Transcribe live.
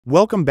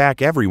Welcome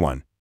back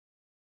everyone.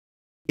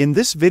 In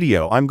this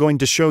video I'm going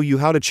to show you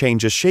how to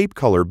change a shape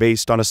color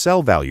based on a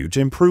cell value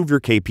to improve your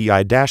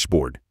KPI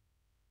dashboard.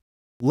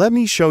 Let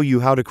me show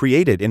you how to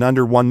create it in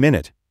under 1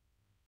 minute.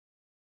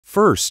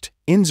 First,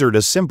 insert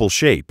a simple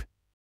shape.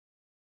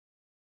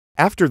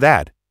 After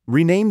that,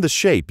 rename the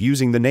shape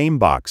using the name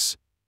box.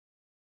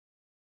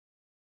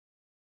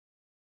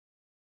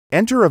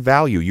 Enter a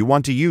value you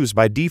want to use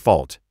by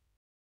default.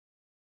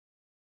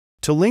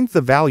 To link the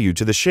value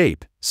to the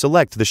shape,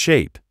 select the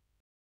shape.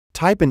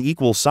 Type an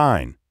equal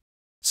sign.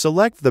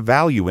 Select the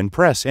value and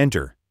press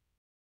Enter.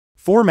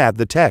 Format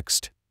the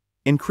text.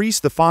 Increase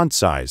the font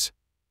size.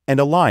 And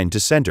align to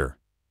center.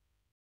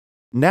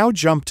 Now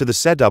jump to the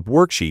Setup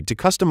worksheet to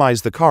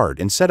customize the card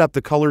and set up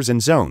the colors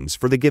and zones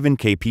for the given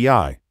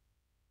KPI.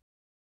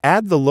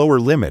 Add the lower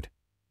limit,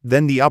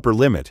 then the upper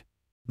limit.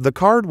 The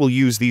card will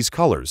use these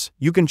colors,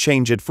 you can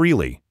change it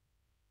freely.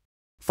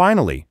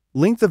 Finally,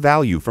 link the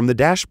value from the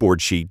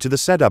dashboard sheet to the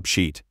setup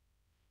sheet.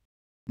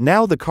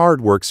 Now the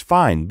card works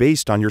fine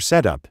based on your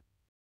setup.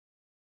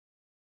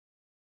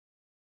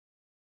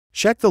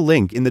 Check the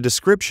link in the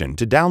description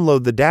to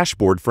download the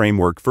dashboard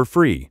framework for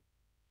free.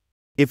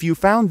 If you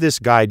found this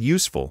guide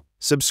useful,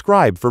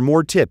 subscribe for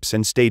more tips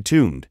and stay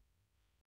tuned.